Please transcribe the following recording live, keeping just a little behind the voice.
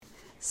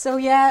So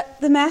yeah,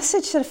 the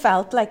message that I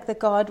felt like that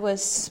God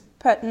was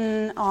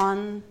putting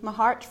on my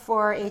heart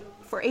for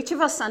each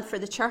of us and for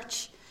the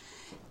church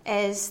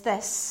is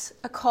this,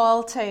 a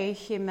call to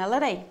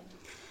humility.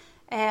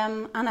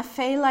 And I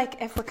feel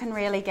like if we can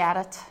really get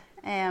it,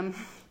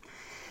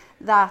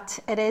 that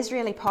it is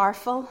really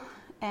powerful.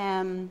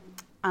 And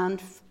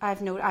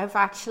I've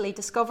actually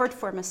discovered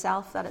for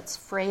myself that it's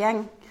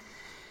freeing.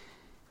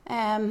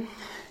 And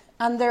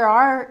there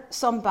are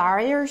some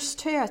barriers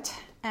to it.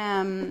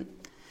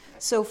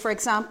 So, for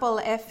example,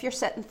 if you're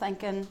sitting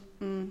thinking,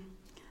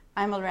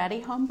 I'm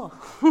already humble,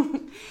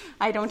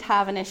 I don't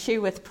have an issue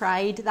with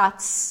pride,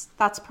 that's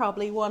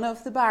probably one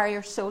of the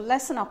barriers. So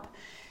listen up.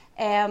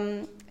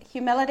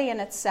 Humility in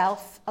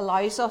itself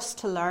allows us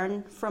to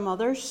learn from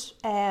others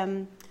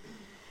and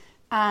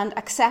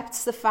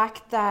accepts the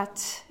fact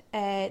that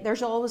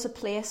there's always a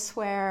place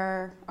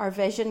where our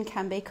vision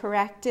can be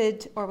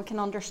corrected or we can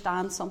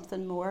understand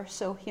something more.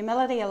 So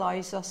humility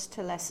allows us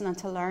to listen and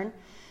to learn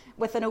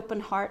with an open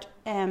heart.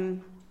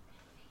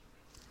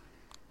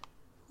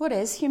 What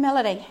is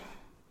humility?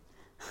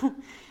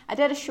 I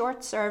did a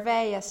short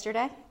survey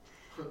yesterday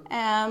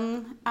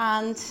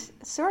and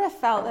sort of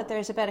felt that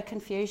there's a bit of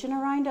confusion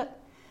around it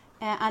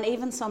and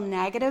even some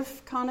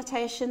negative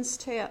connotations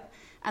to it,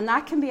 and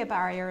that can be a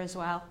barrier as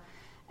well.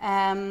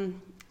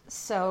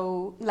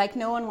 So, like,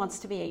 no one wants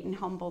to be eating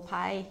humble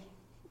pie,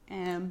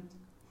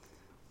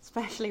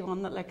 especially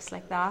one that looks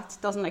like that,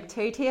 doesn't look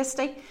too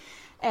tasty.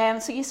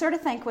 So you sort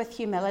of think with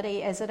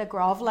humility, is it a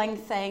grovelling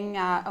thing?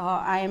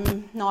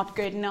 I'm not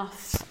good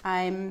enough.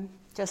 I'm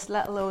just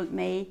little old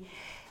me.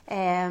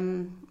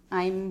 I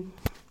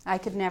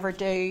could never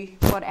do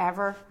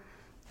whatever,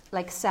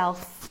 like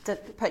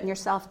putting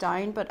yourself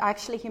down. But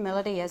actually,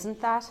 humility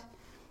isn't that.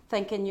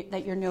 Thinking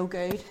that you're no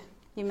good.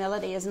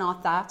 Humility is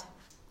not that.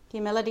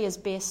 Humility is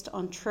based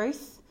on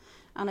truth,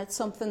 and it's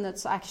something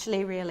that's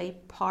actually really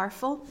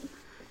powerful.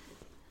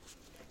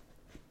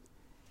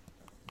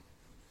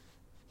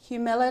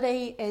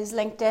 Humility is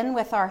linked in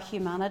with our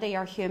humanity,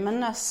 our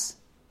humanness.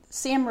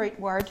 Same root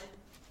word,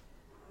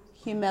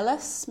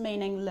 humilis,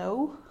 meaning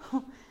low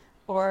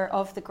or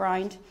of the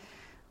ground.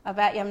 I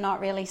bet you I'm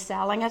not really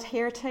selling it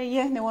here to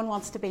you. No one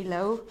wants to be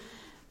low.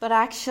 But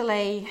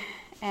actually,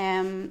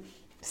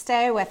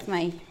 stay with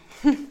me.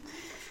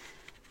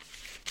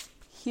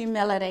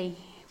 Humility,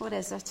 what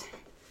is it?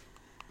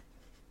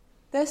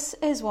 This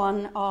is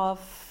one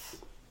of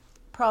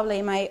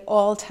probably my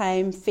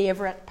all-time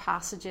favourite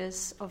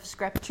passages of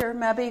Scripture,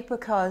 maybe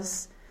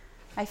because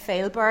I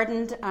feel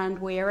burdened and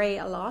weary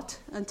a lot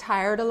and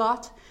tired a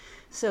lot.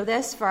 So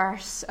this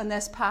verse and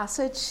this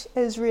passage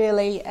is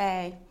really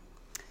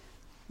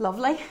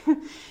lovely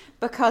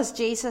because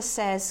Jesus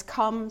says,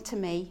 "Come to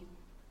me,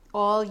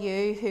 all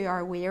you who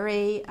are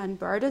weary and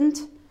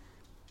burdened,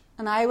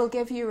 and I will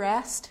give you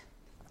rest."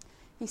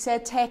 He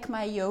said, "Take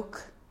my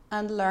yoke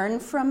and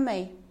learn from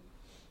me."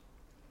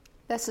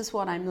 This is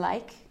what I'm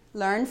like.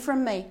 Learn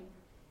from me.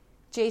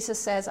 Jesus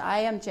says, "I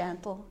am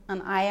gentle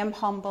and I am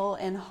humble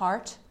in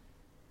heart,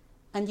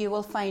 and you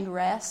will find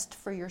rest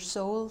for your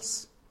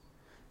souls.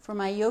 For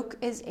my yoke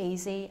is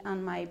easy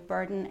and my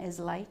burden is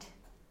light."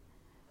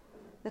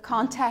 The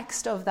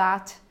context of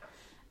that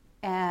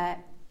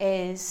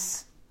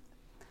is,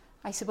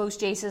 I suppose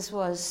Jesus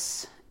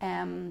was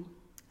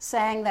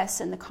saying this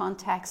in the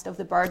context of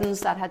the burdens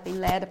that had been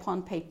laid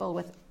upon people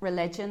with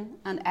religion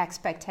and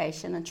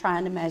expectation and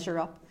trying to measure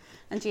up.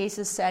 And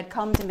Jesus said,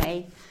 "Come to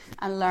me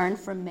and learn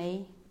from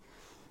me."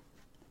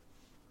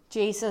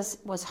 Jesus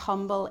was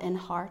humble in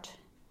heart.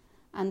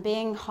 And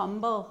being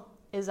humble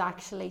is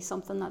actually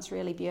something that's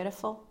really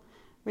beautiful,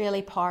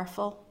 really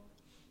powerful.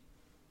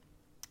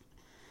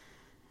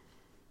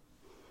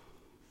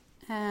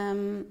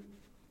 And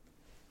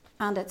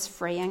it's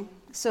freeing.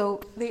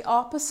 So the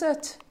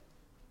opposite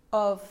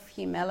of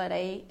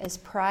humility is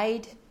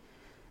pride.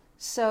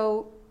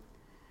 So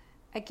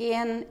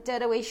again,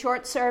 did a wee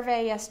short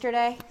survey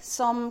yesterday.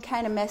 Some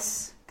kind of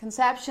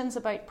misconceptions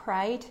about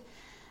pride.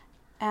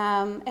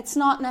 It's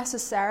not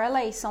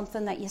necessarily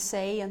something that you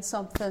see and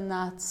something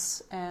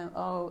that's,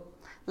 oh,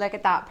 look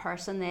at that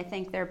person, they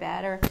think they're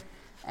better.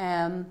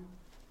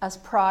 As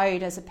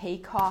proud as a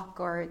peacock,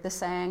 or the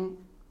saying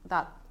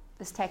that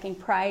is taking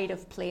pride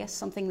of place,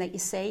 something that you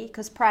see.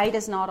 Because pride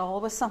is not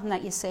always something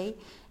that you see.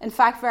 In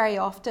fact, very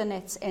often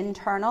it's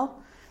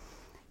internal.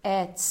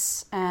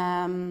 It's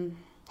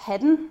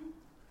hidden.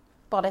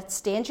 But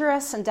it's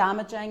dangerous and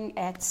damaging.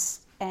 It's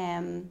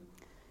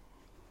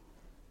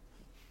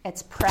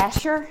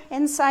pressure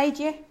inside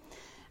you,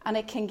 and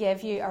it can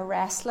give you a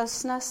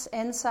restlessness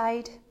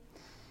inside.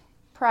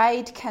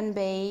 Pride can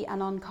be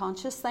an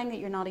unconscious thing that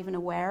you're not even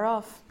aware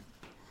of,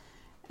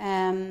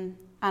 and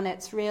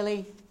it's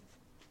really,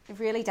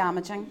 really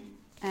damaging.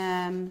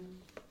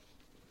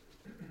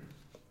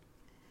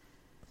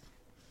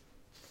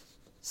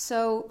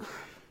 So,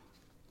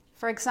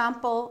 for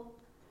example,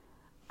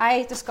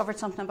 I discovered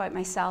something about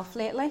myself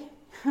lately.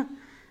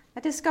 I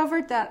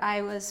discovered that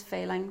I was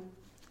feeling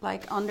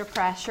like under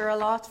pressure a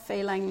lot,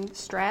 feeling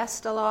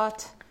stressed a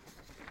lot,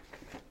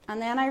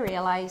 And then I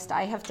realised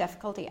I have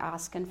difficulty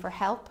asking for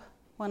help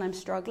when I'm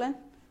struggling.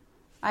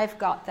 I've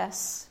got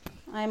this.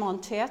 I'm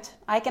onto it.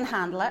 I can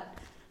handle it.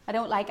 I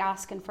don't like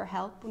asking for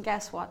help. And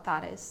guess what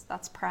that is?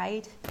 That's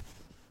pride.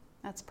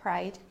 That's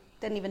pride.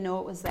 Didn't even know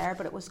it was there,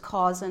 but it was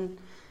causing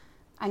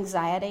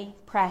anxiety,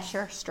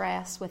 pressure,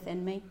 stress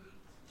within me.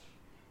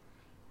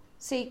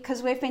 See,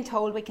 because we've been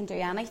told we can do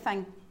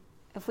anything.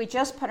 If we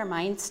just put our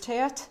minds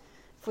to it,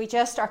 if we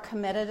just are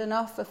committed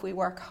enough, if we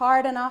work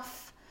hard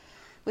enough,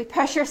 we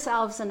push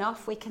ourselves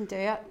enough, we can do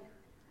it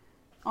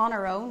on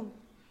our own.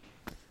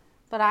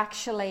 But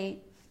actually,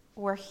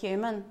 we're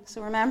human.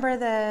 So remember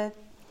the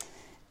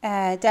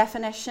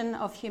definition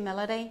of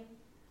humility.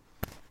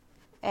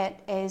 It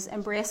is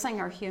embracing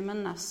our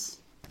humanness.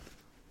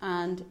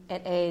 And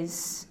it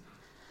is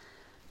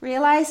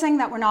realising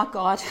that we're not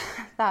God,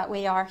 that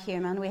we are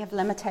human. We have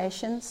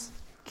limitations,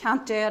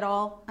 can't do it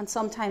all, and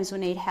sometimes we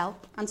need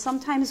help. And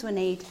sometimes we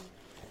need,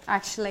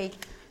 actually,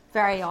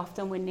 very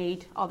often we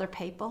need other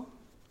people.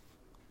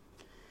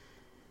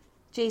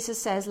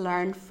 Jesus says,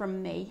 learn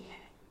from me.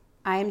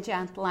 I am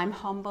gentle, I'm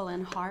humble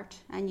in heart,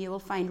 and you will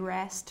find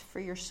rest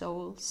for your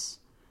souls.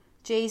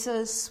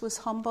 Jesus was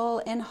humble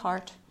in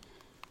heart.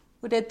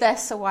 We did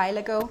this a while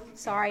ago.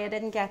 Sorry, I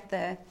didn't get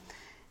the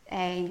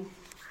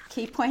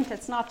key point.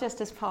 It's not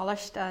just as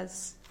polished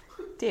as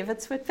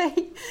David's would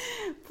be.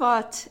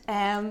 But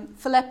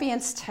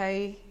Philippians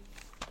 2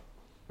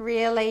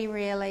 really,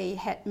 really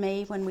hit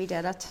me when we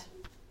did it.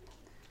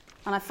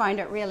 And I found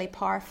it really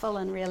powerful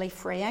and really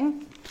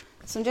freeing.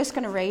 So I'm just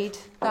going to read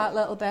that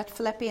little bit.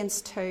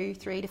 Philippians 2,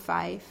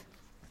 3-5.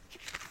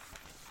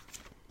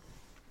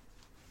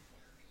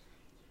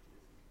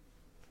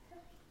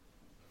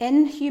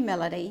 In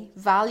humility,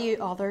 value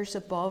others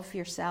above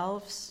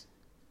yourselves,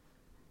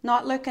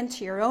 not looking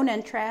to your own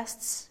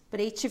interests, but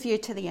each of you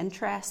to the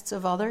interests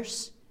of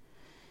others.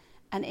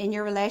 And in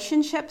your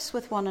relationships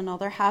with one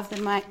another, have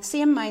the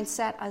same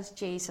mindset as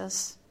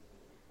Jesus,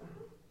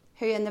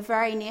 who in the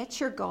very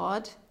nature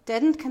God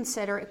didn't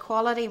consider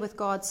equality with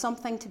God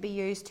something to be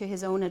used to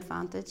his own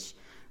advantage.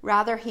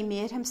 Rather, he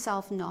made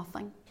himself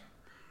nothing.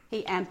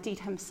 He emptied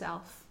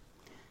himself.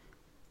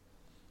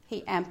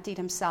 He emptied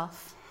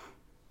himself.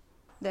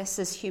 This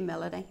is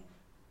humility.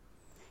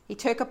 He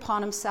took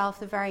upon himself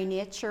the very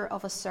nature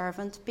of a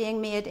servant, being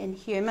made in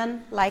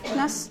human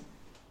likeness,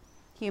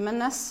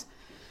 humanness.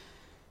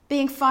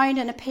 Being found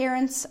in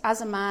appearance as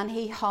a man,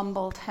 he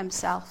humbled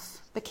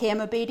himself, became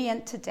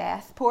obedient to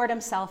death, poured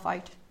himself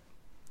out,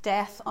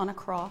 death on a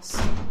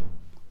cross.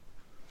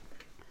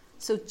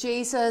 So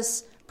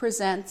Jesus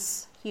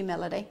presents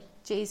humility.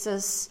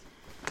 Jesus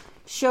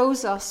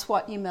shows us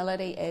what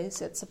humility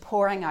is. It's a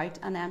pouring out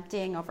and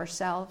emptying of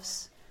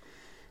ourselves.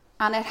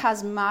 And it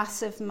has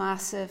massive,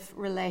 massive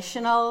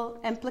relational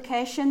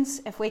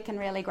implications. If we can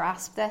really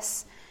grasp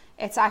this,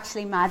 it's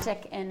actually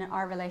magic in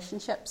our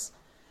relationships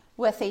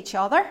with each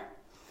other.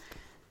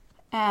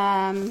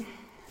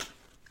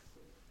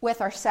 With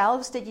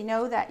ourselves, did you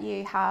know that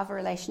you have a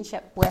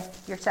relationship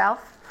with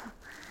yourself?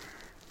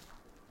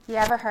 You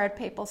ever heard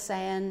people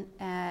saying,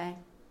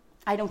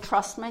 I don't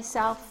trust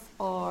myself,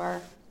 or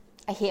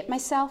I hate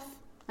myself,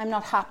 I'm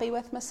not happy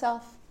with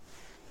myself?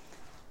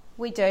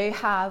 We do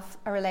have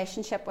a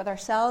relationship with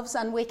ourselves,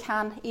 and we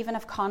can even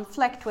have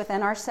conflict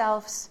within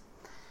ourselves,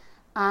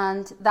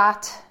 and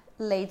that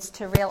leads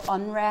to real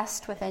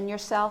unrest within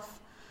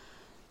yourself.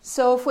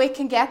 So if we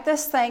can get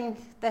this thing,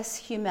 this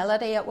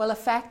humility, it will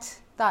affect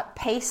that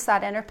peace,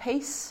 that inner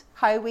peace,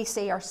 how we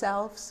see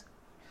ourselves.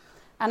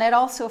 And it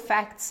also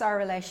affects our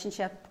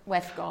relationship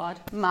with God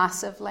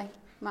massively,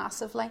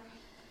 massively.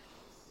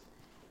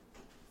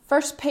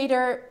 1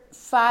 Peter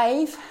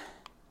 5,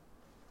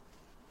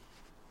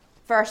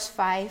 verse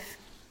 5.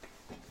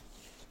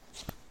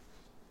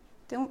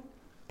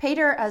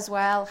 Peter as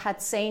well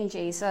had seen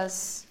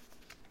Jesus.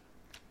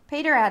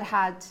 Peter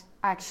had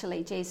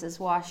actually Jesus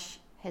wash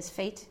his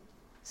feet.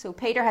 So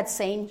Peter had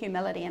seen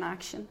humility in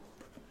action.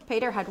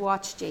 Peter had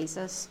watched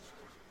Jesus.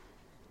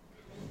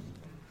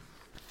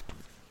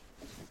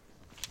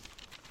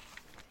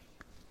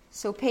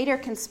 So Peter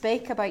can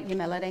speak about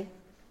humility.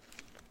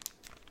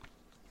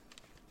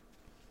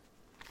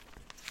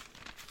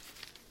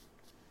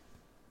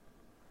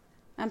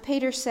 And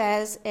Peter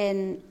says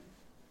in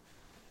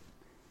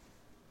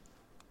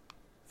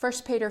 1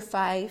 Peter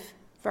 5,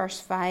 verse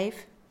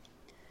 5,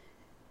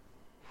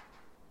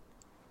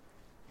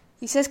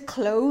 he says,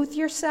 clothe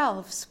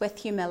yourselves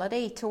with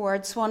humility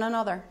towards one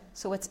another.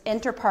 So it's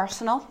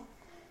interpersonal.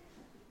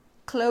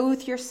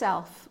 Clothe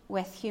yourself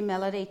with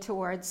humility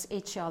towards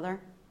each other.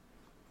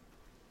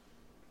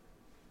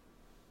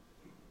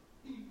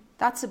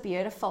 That's a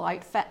beautiful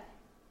outfit.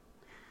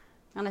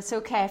 And it's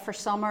okay for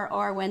summer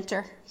or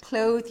winter.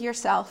 Clothe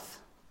yourself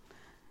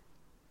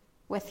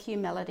with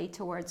humility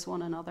towards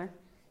one another.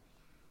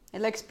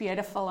 It looks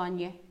beautiful on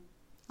you,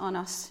 on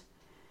us.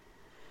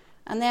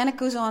 And then it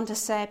goes on to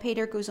say,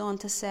 Peter goes on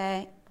to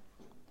say,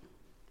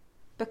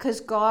 because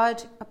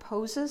God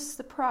opposes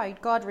the proud,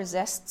 God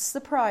resists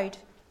the proud,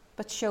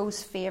 but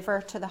shows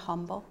favour to the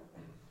humble.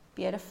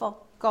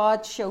 Beautiful.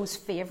 God shows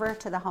favour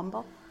to the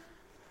humble.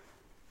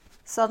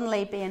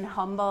 Suddenly being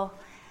humble,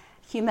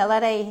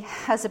 humility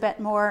has a bit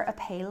more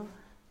appeal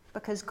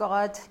because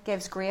God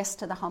gives grace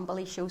to the humble.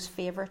 He shows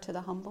favour to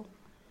the humble.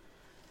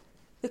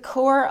 The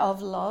core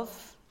of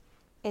love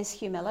is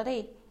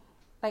humility.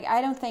 Like,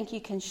 I don't think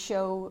you can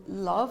show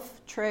love,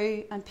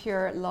 true and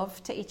pure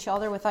love to each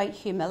other without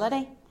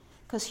humility,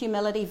 because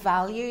humility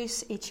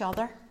values each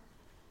other.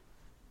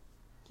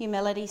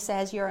 Humility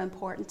says you're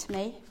important to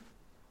me.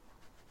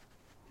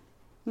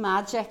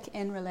 Magic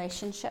in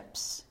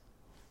relationships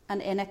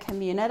and in a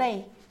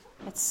community.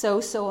 It's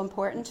so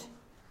important.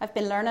 I've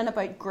been learning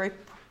about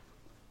group.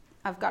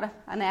 I've got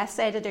an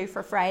essay to do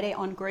for Friday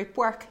on group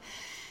work.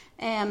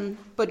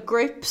 But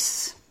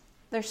groups,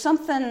 there's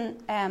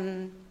something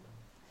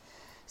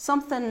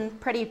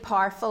pretty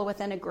powerful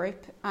within a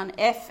group. And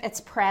if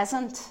it's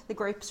present, the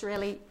group's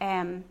really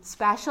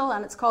special,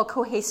 and it's called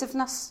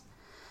cohesiveness.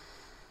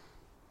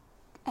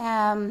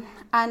 And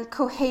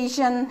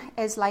cohesion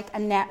is like a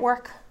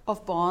network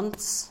of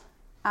bonds.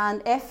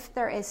 And if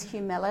there is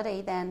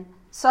humility, then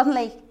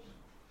suddenly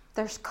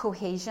there's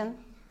cohesion.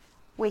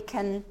 We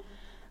can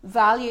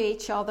value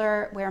each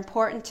other. We're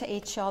important to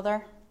each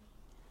other.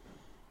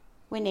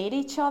 We need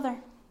each other.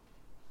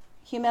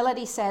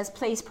 Humility says,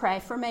 please pray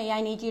for me.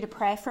 I need you to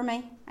pray for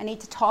me. I need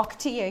to talk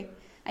to you.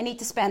 I need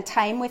to spend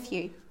time with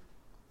you.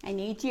 I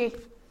need you.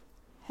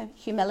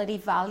 Humility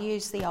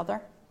values the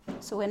other.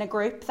 So in a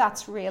group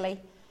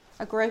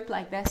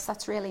like this,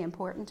 that's really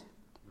important.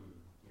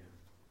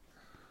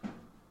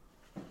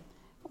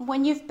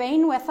 When you've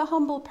been with a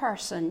humble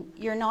person,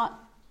 you're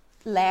not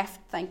left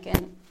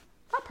thinking,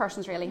 that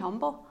person's really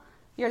humble.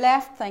 You're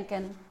left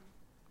thinking,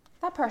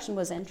 that person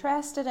was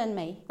interested in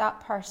me. That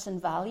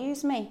person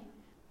values me.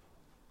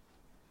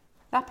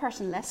 That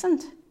person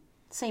listened,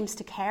 seems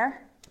to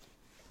care.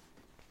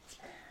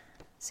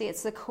 See,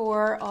 it's the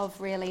core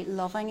of really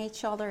loving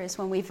each other is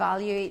when we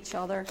value each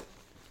other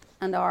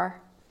and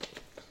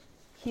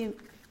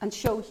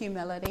show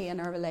humility in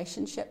our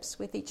relationships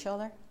with each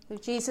other. So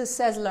Jesus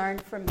says, learn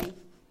from me.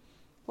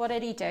 What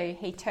did he do?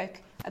 He took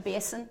a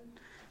basin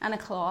and a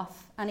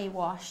cloth and he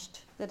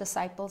washed the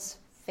disciples'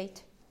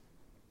 feet.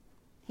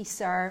 He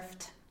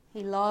served.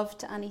 He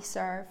loved and he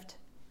served.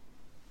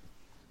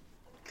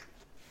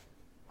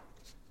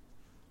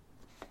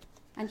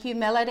 And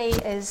humility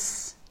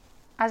is,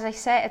 as I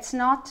say, it's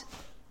not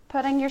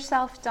putting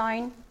yourself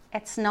down.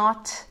 It's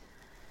not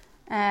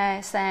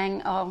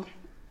saying, oh,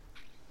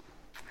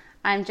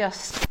 I'm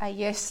just a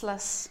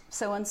useless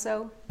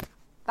so-and-so.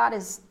 That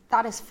is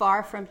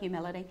far from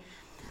humility.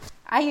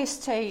 I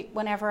used to,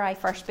 whenever I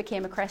first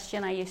became a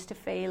Christian, I used to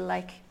feel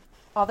like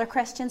other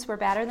Christians were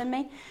better than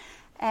me.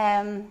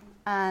 And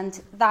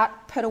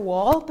that put a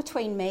wall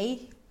between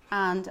me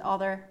and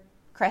other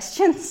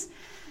Christians.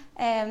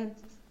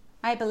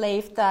 I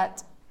believed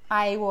that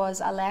I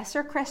was a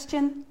lesser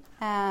Christian.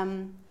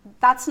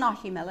 That's not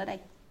humility.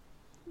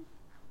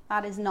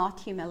 That is not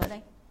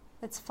humility.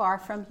 It's far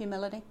from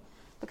humility.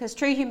 Because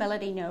true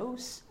humility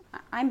knows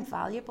I'm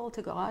valuable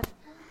to God.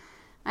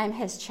 I'm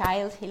his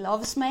child. He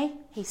loves me.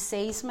 He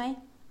sees me.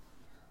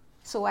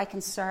 So I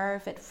can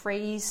serve. It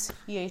frees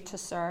you to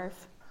serve.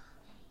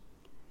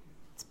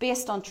 It's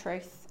based on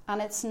truth. And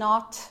it's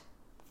not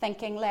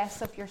thinking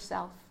less of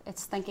yourself.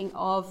 It's thinking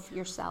of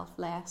yourself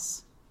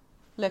less.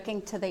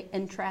 Looking to the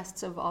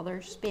interests of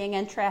others. Being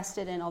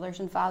interested in others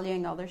and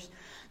valuing others.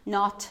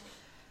 Not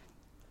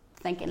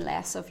thinking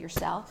less of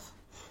yourself.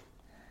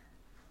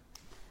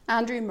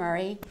 Andrew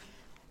Murray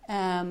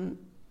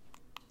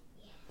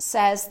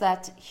says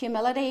that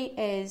humility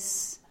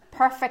is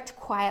perfect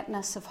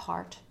quietness of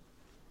heart.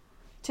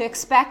 To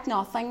expect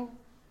nothing,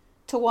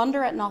 to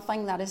wonder at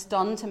nothing that is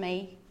done to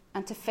me,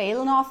 and to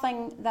feel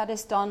nothing that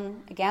is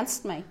done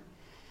against me.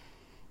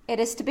 It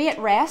is to be at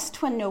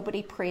rest when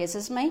nobody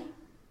praises me,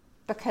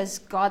 because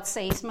God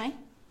sees me.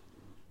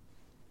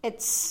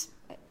 It's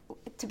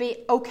to be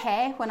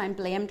okay when I'm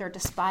blamed or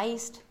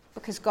despised,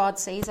 because God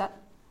sees it.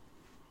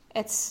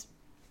 It's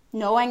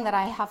knowing that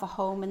I have a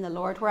home in the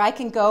Lord where I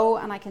can go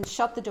and I can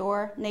shut the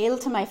door, kneel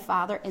to my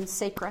Father in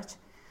secret,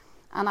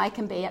 and I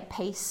can be at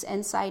peace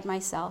inside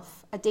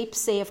myself, a deep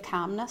sea of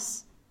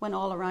calmness when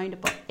all around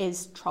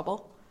is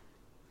trouble.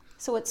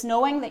 So it's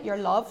knowing that you're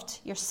loved,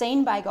 you're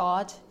seen by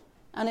God,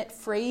 and it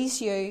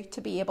frees you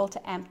to be able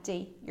to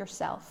empty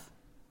yourself.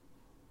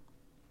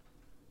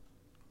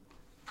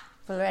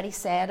 I've already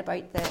said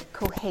about the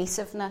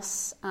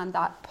cohesiveness and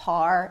that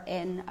power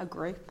in a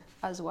group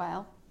as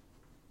well.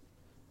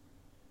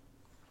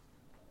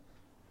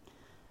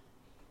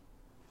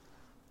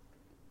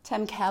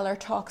 Tim Keller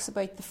talks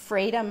about the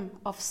freedom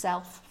of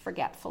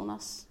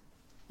self-forgetfulness.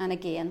 And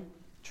again,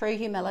 true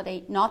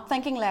humility, not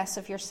thinking less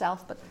of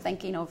yourself, but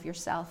thinking of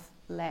yourself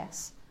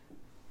less.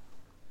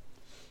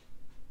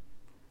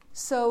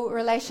 So,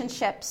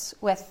 relationships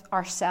with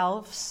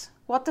ourselves.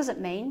 What does it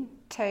mean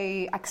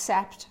to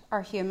accept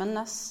our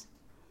humanness?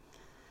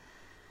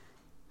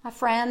 A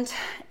friend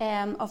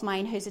of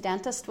mine who's a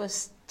dentist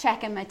was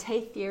checking my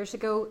teeth years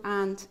ago,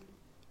 and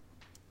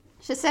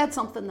she said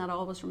something that I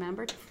always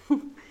remembered.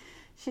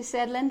 She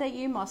said, Linda,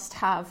 you must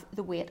have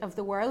the weight of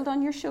the world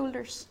on your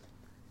shoulders.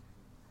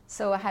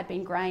 So I had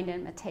been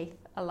grinding my teeth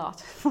a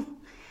lot.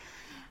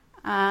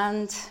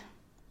 And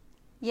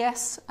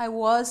yes, I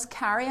was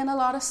carrying a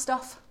lot of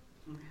stuff.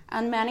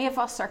 And many of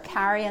us are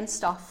carrying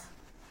stuff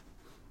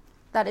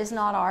that is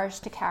not ours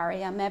to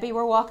carry. And maybe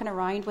we're walking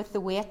around with the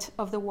weight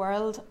of the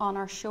world on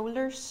our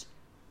shoulders.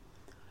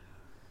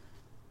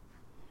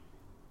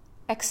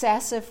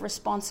 Excessive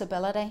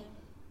responsibility.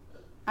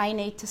 I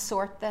need to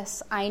sort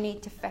this. I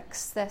need to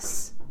fix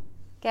this.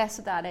 Guess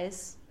what that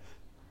is?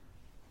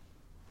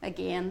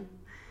 Again,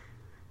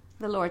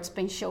 the Lord's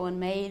been showing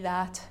me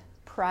that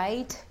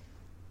pride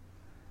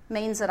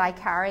means that I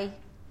carry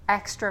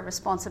extra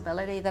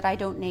responsibility that I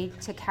don't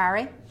need to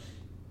carry.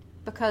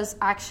 Because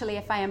actually,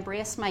 if I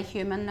embrace my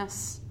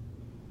humanness,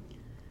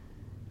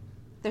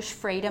 there's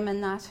freedom in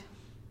that.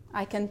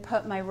 I can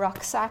put my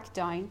rucksack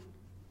down.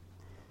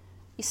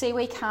 You see,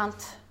 we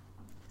can't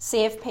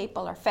save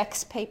people or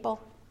fix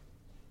people.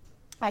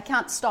 I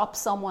can't stop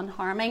someone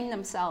harming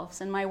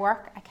themselves in my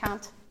work. I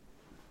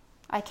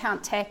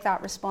can't take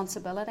that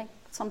responsibility.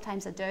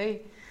 Sometimes I do.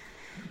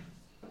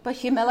 But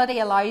humility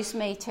allows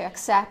me to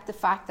accept the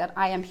fact that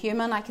I am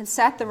human. I can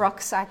set the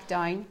rucksack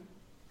down,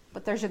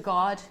 but there's a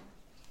God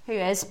who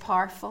is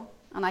powerful,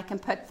 and I can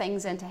put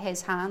things into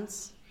his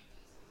hands.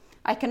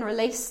 I can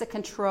release the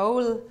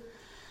control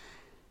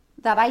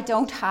that I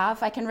don't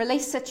have. I can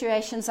release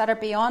situations that are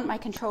beyond my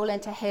control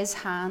into his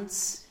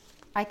hands.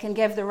 I can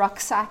give the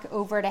rucksack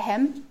over to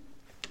him.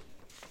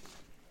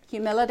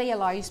 Humility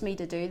allows me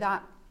to do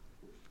that.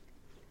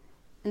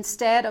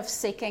 Instead of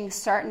seeking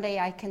certainty,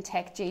 I can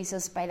take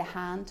Jesus by the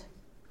hand.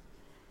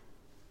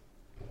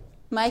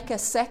 Micah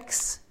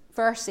 6,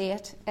 verse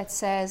 8, it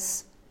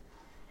says,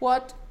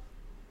 "What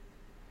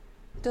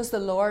does the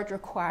Lord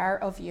require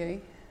of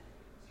you?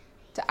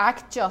 To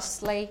act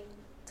justly,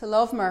 to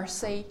love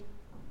mercy,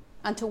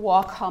 and to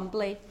walk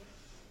humbly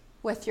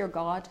with your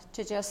God."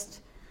 To just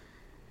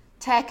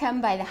take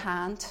him by the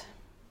hand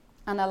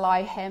and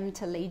allow him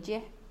to lead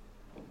you.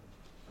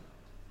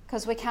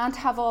 Because we can't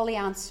have all the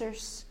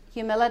answers.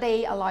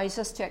 Humility allows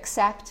us to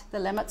accept the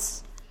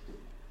limits,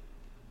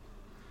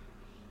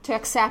 to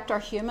accept our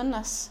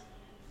humanness.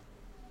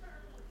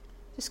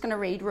 Just going to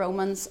read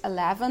Romans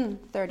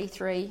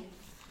 11:33.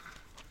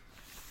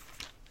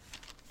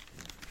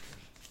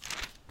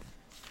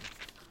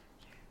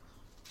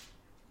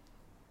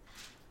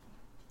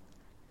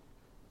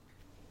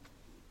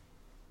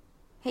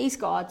 He's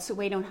God, so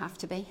we don't have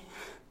to be.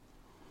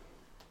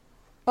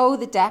 Oh,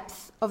 the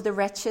depth of the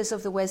riches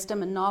of the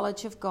wisdom and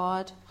knowledge of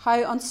God.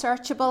 How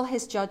unsearchable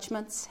his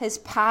judgments, his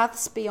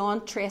paths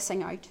beyond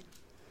tracing out.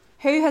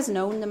 Who has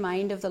known the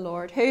mind of the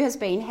Lord? Who has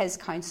been his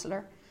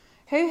counsellor?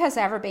 Who has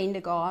ever been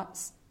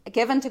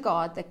given to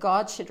God that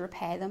God should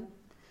repay them?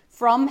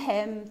 From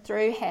him,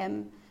 through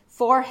him,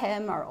 for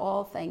him are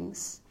all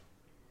things.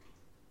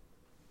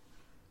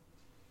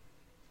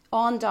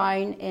 On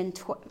down in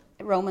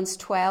Romans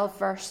 12,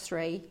 verse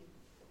 3.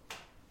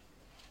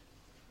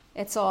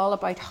 It's all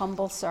about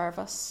humble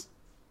service,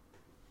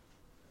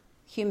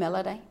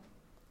 humility. It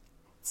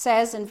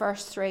says in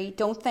verse 3,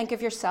 "Don't think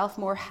of yourself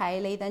more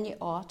highly than you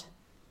ought.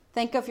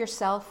 Think of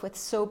yourself with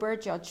sober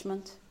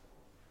judgment."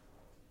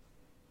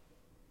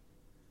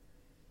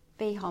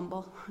 Be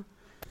humble.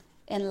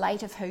 In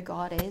light of who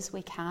God is,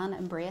 we can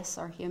embrace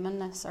our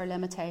humanness, our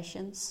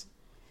limitations.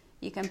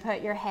 You can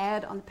put your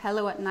head on the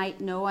pillow at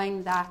night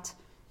knowing that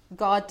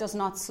God does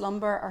not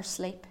slumber or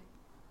sleep,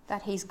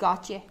 that he's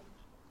got you.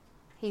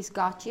 He's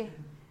got you.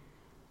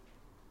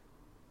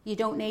 You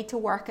don't need to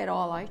work it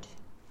all out.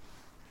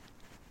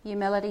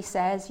 Humility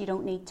says you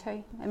don't need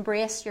to.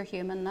 Embrace your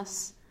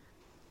humanness.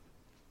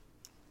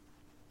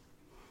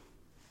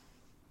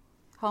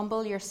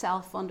 Humble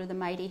yourself under the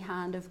mighty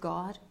hand of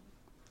God.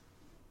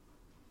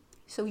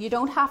 So you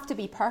don't have to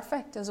be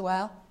perfect as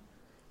well.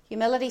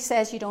 Humility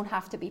says you don't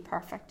have to be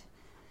perfect.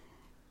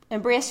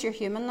 Embrace your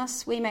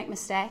humanness. We make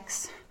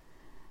mistakes.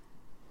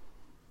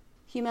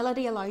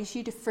 Humility allows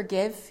you to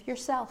forgive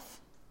yourself.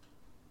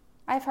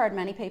 I've heard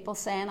many people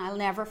saying, "I'll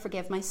never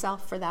forgive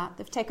myself for that."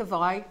 They've taken a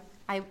vow.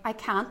 I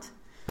can't.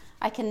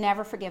 I can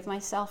never forgive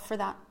myself for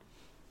that.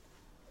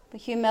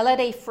 But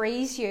humility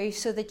frees you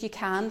so that you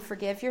can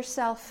forgive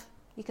yourself.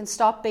 You can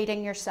stop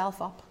beating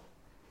yourself up.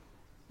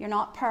 You're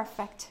not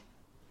perfect.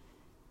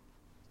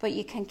 But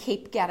you can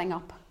keep getting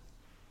up.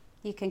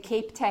 You can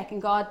keep taking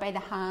God by the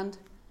hand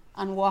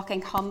and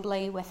walking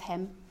humbly with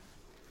him.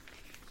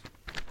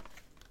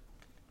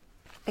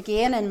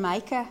 Again in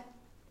Micah,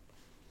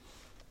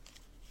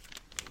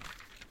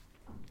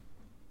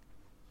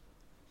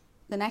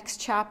 the next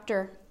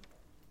chapter,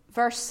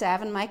 verse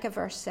 7, Micah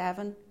verse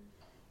 7,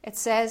 it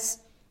says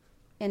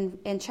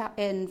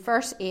in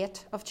verse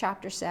 8 of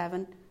chapter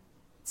 7,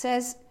 it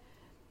says,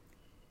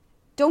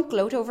 "Don't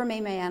gloat over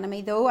me, my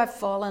enemy. Though I've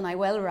fallen, I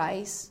will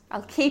rise.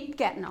 I'll keep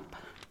getting up.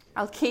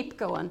 I'll keep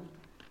going."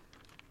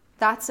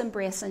 That's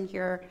embracing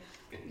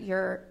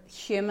your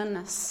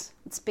humanness.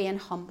 It's being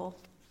humble.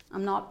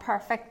 I'm not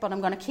perfect, but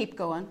I'm going to keep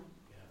going.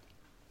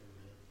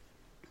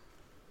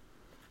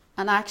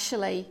 And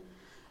actually,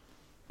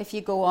 if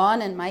you go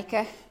on in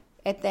Micah,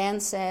 it then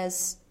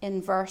says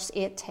in verse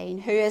 18,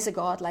 who is a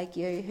God like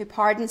you, who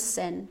pardons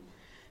sin,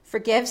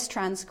 forgives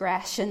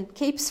transgression,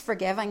 keeps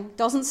forgiving,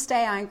 doesn't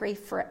stay angry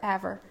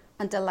forever,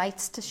 and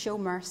delights to show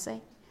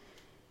mercy.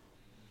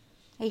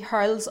 He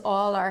hurls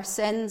all our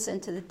sins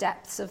into the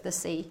depths of the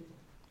sea.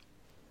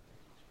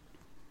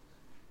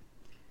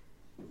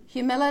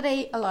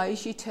 Humility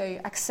allows you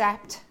to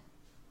accept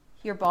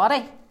your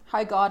body,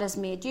 how God has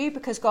made you,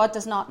 because God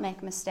does not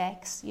make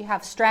mistakes. You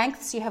have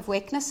strengths, you have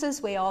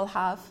weaknesses, we all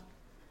have.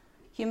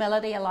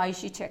 Humility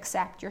allows you to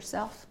accept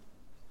yourself.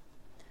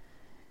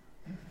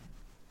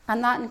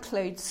 And that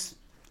includes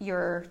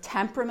your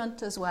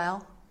temperament as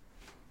well.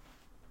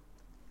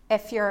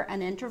 If you're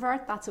an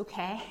introvert, that's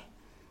okay.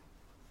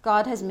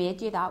 God has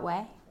made you that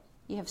way.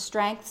 You have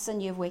strengths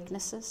and you have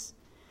weaknesses.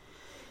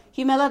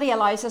 Humility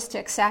allows us to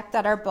accept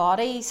that our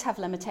bodies have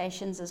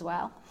limitations as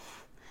well.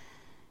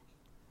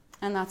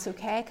 And that's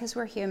okay because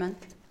we're human.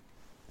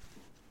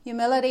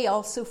 Humility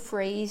also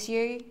frees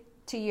you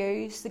to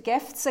use the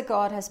gifts that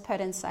God has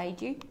put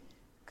inside you,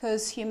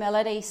 because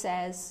humility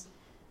is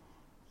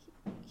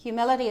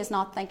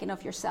not thinking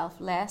of yourself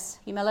less.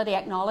 Humility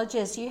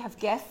acknowledges you have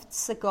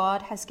gifts that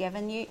God has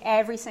given you.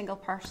 Every single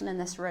person in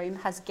this room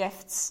has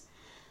gifts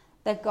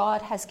that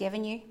God has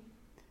given you.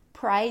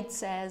 Pride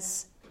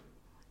says,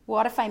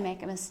 what if I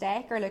make a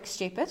mistake or look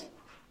stupid?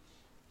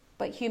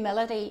 But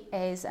humility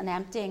is an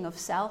emptying of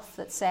self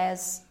that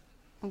says,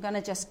 I'm going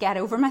to just get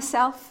over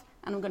myself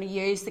and I'm going to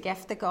use the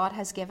gift that God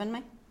has given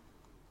me.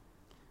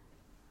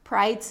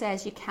 Pride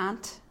says you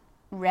can't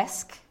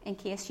risk in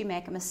case you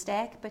make a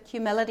mistake, but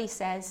humility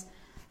says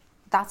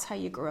that's how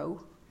you grow.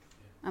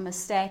 A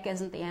mistake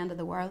isn't the end of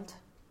the world.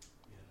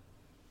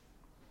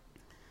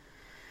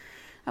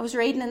 I was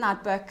reading in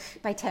that book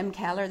by Tim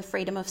Keller, The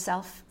Freedom of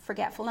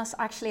Self-Forgetfulness,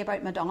 actually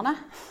about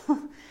Madonna,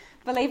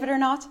 believe it or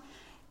not,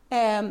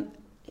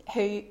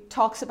 who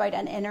talks about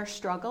an inner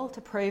struggle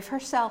to prove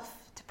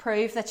herself, to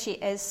prove that she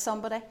is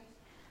somebody.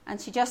 And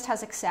she just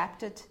has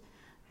accepted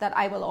that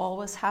I will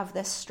always have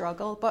this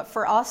struggle. But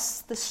for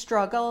us, the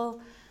struggle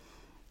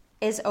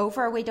is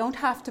over. We don't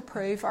have to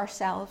prove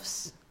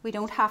ourselves. We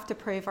don't have to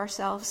prove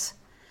ourselves.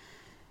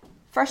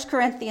 1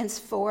 Corinthians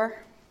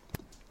 4,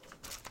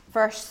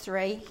 verse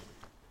 3.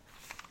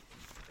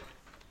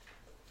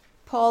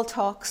 Paul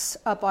talks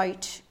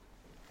about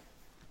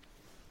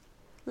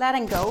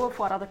letting go of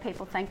what other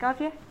people think of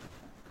you.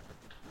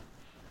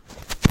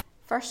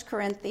 1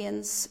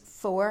 Corinthians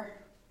 4.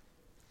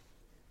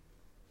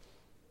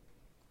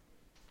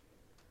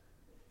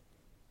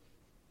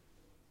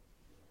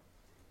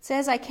 It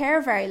says, I care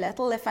very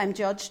little if I'm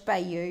judged by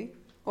you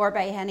or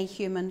by any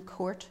human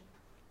court.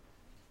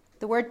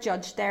 The word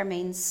judged there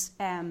means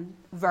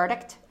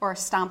verdict or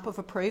stamp of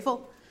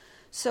approval.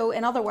 So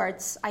in other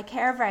words, I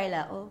care very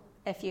little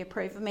if you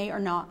approve of me or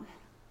not.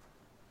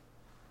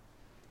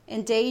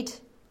 Indeed,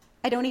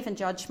 I don't even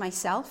judge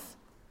myself.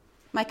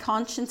 My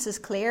conscience is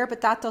clear,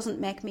 but that doesn't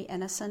make me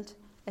innocent.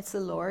 It's the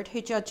Lord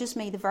who judges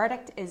me. The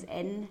verdict is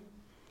in.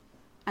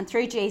 And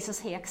through Jesus,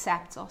 he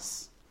accepts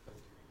us.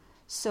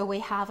 So we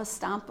have a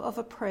stamp of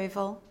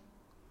approval.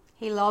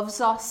 He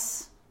loves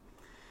us.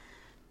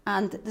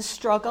 And the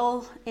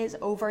struggle is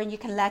over and you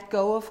can let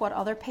go of what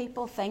other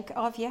people think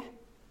of you.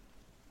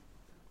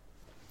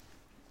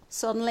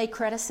 Suddenly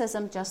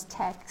criticism just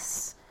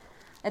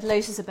it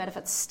loses a bit of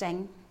its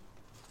sting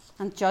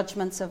and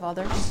judgments of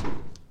others.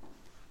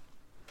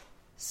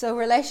 So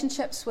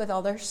relationships with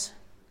others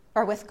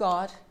or with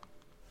God.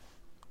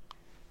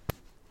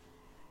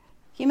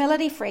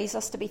 Humility frees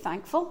us to be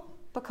thankful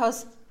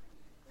because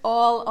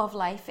all of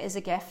life is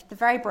a gift. The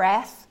very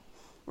breath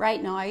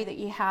right now that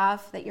you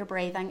have, that you're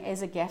breathing,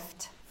 is a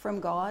gift from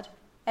God.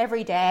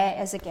 Every day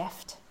is a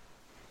gift.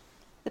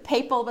 The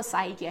people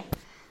beside you,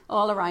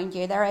 all around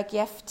you, they're a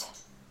gift.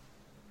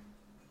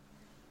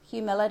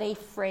 Humility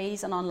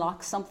frees and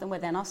unlocks something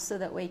within us so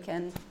that we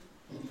can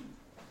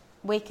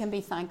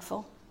be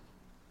thankful.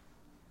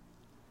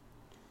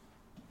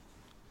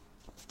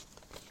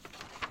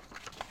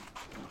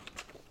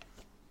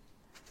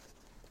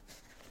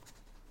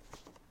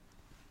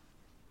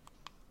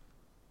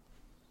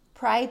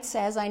 Pride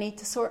says I need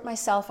to sort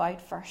myself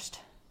out first.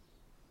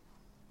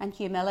 And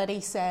humility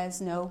says,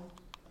 no,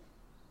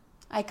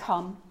 I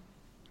can't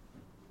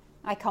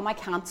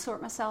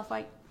sort myself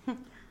out.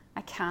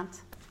 I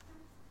can't.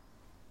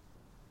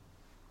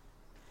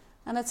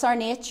 And it's our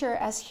nature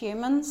as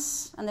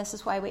humans, and this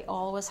is why we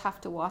always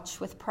have to watch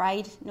with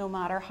pride, no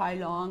matter how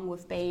long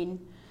we've been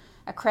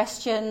a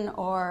Christian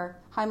or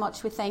how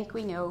much we think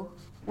we know.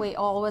 We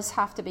always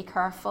have to be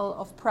careful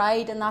of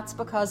pride, and that's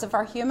because of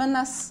our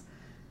humanness.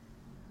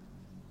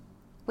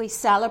 We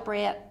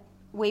celebrate,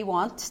 we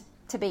want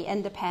to be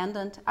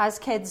independent. As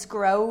kids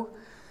grow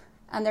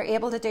and they're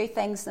able to do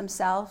things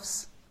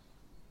themselves,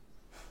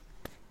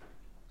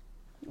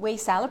 we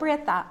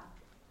celebrate that.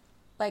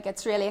 Like,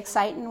 it's really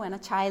exciting when a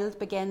child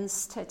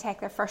begins to take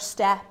their first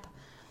step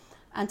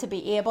and to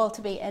be able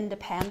to be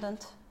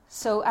independent.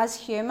 So as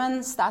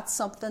humans, that's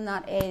something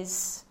that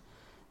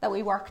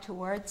we work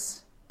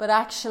towards. But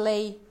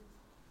actually,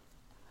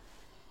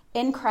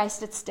 in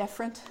Christ, it's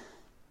different.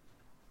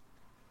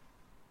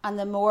 And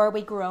the more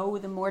we grow,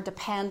 the more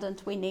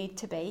dependent we need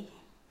to be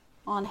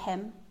on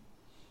him.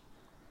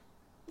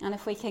 And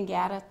if we can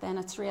get it, then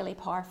it's really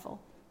powerful.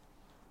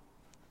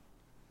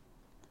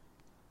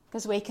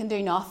 Because we can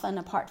do nothing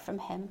apart from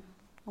him.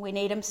 We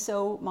need him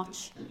so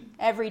much.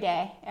 Every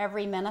day,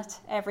 every minute,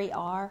 every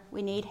hour,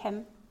 we need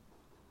him.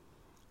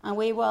 And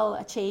we will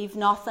achieve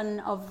nothing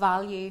of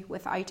value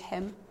without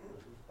him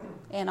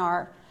in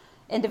our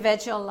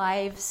individual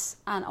lives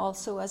and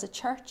also as a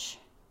church.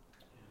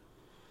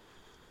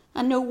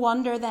 And no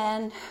wonder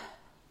then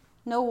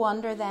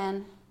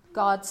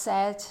God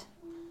said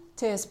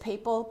to his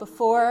people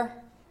before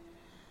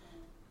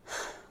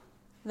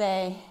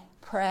they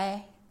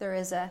pray, there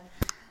is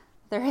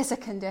a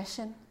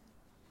condition.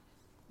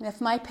 If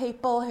my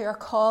people who are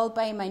called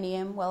by my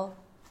name will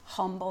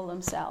humble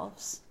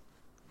themselves,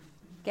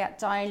 get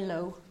down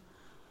low,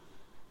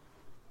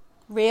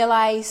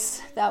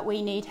 realize that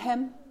we need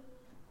him,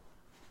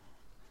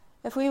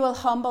 if we will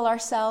humble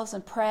ourselves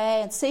and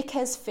pray and seek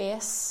his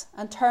face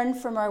and turn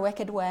from our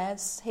wicked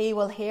ways, he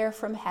will hear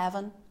from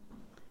heaven.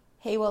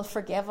 He will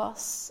forgive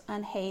us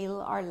and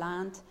heal our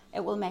land.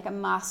 It will make a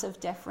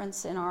massive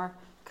difference in our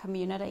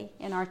community,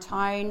 in our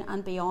town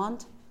and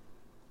beyond.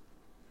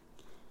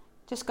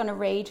 Just going to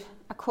read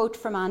a quote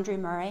from Andrew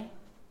Murray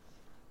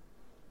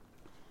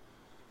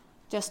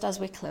just as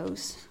we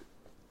close.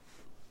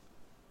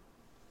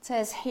 It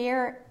says,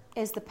 "Here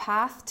is the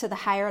path to the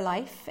higher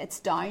life. It's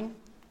down,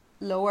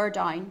 lower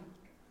down.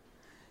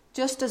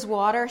 Just as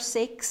water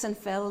seeks and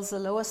fills the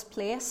lowest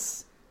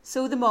place,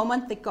 so the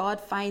moment that God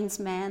finds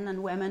men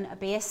and women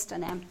abased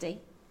and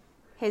empty,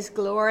 his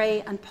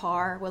glory and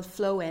power will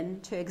flow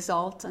in to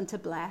exalt and to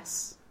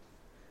bless."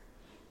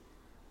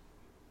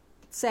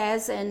 It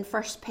says in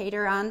 1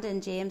 Peter and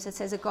in James, it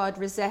says that God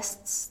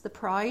resists the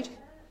proud.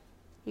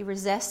 He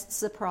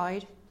resists the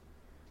proud,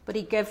 but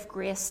he gives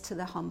grace to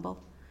the humble.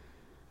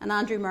 And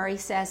Andrew Murray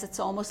says it's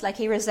almost like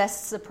he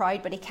resists the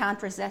proud, but he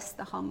can't resist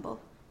the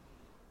humble.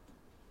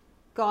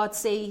 God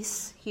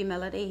sees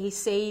humility. He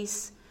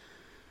sees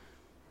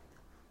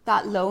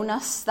that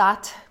lowness,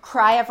 that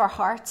cry of our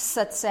hearts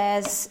that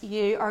says,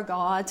 you are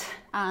God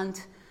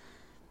and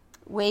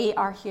we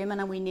are human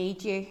and we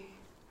need you.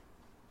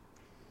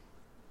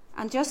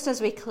 And just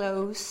as we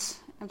close,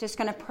 I'm just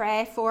going to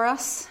pray for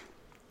us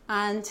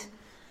and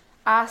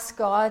ask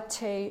God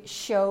to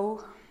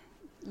show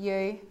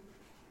you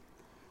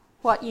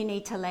what you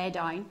need to lay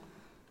down.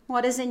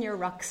 What is in your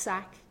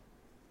rucksack?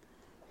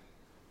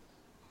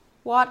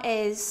 What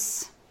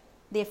is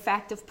the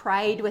effect of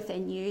pride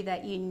within you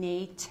that you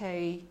need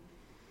to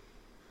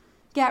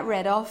get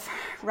rid of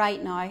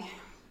right now?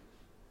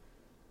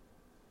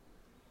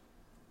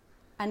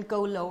 And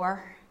go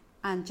lower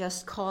and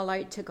just call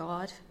out to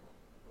God.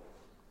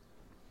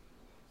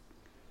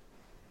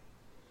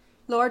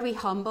 Lord, we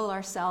humble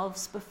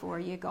ourselves before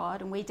you,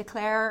 God, and we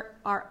declare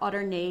our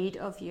utter need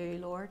of you,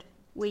 Lord.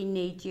 We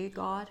need you,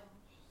 God.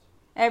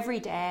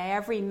 Every day,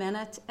 every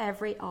minute,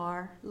 every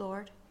hour,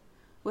 Lord.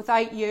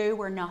 Without you,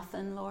 we're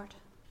nothing, Lord.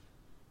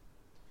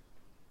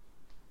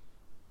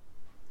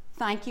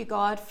 Thank you,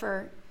 God,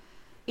 for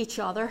each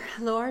other,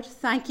 Lord.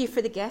 Thank you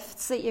for the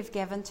gifts that you've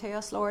given to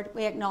us, Lord.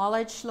 We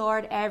acknowledge,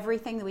 Lord,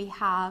 everything that we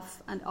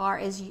have and are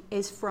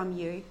is from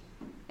you.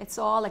 It's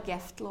all a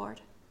gift,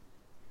 Lord.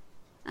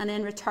 And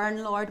in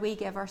return, Lord, we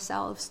give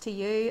ourselves to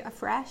you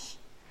afresh.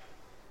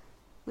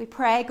 We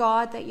pray,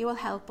 God, that you will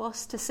help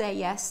us to say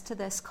yes to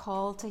this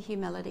call to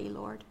humility,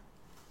 Lord.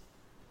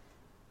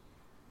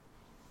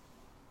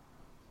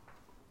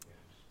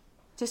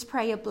 Just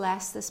pray you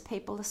bless this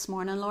people this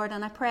morning, Lord.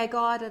 And I pray,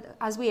 God,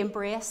 as we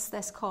embrace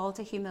this call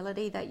to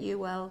humility, that you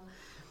will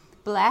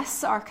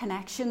bless our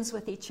connections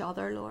with each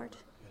other, Lord.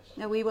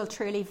 That we will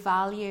truly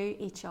value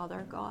each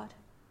other, God.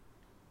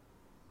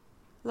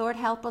 Lord,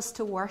 help us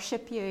to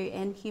worship you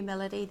in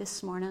humility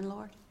this morning,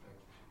 Lord.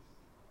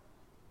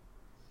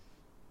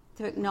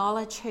 To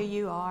acknowledge who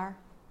you are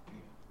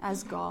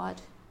as God.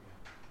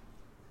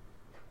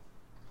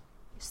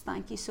 Just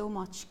thank you so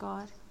much,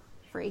 God,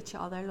 for each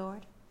other,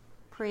 Lord.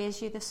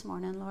 Praise you this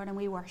morning, Lord, and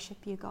we worship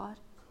you, God.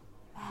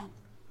 Amen.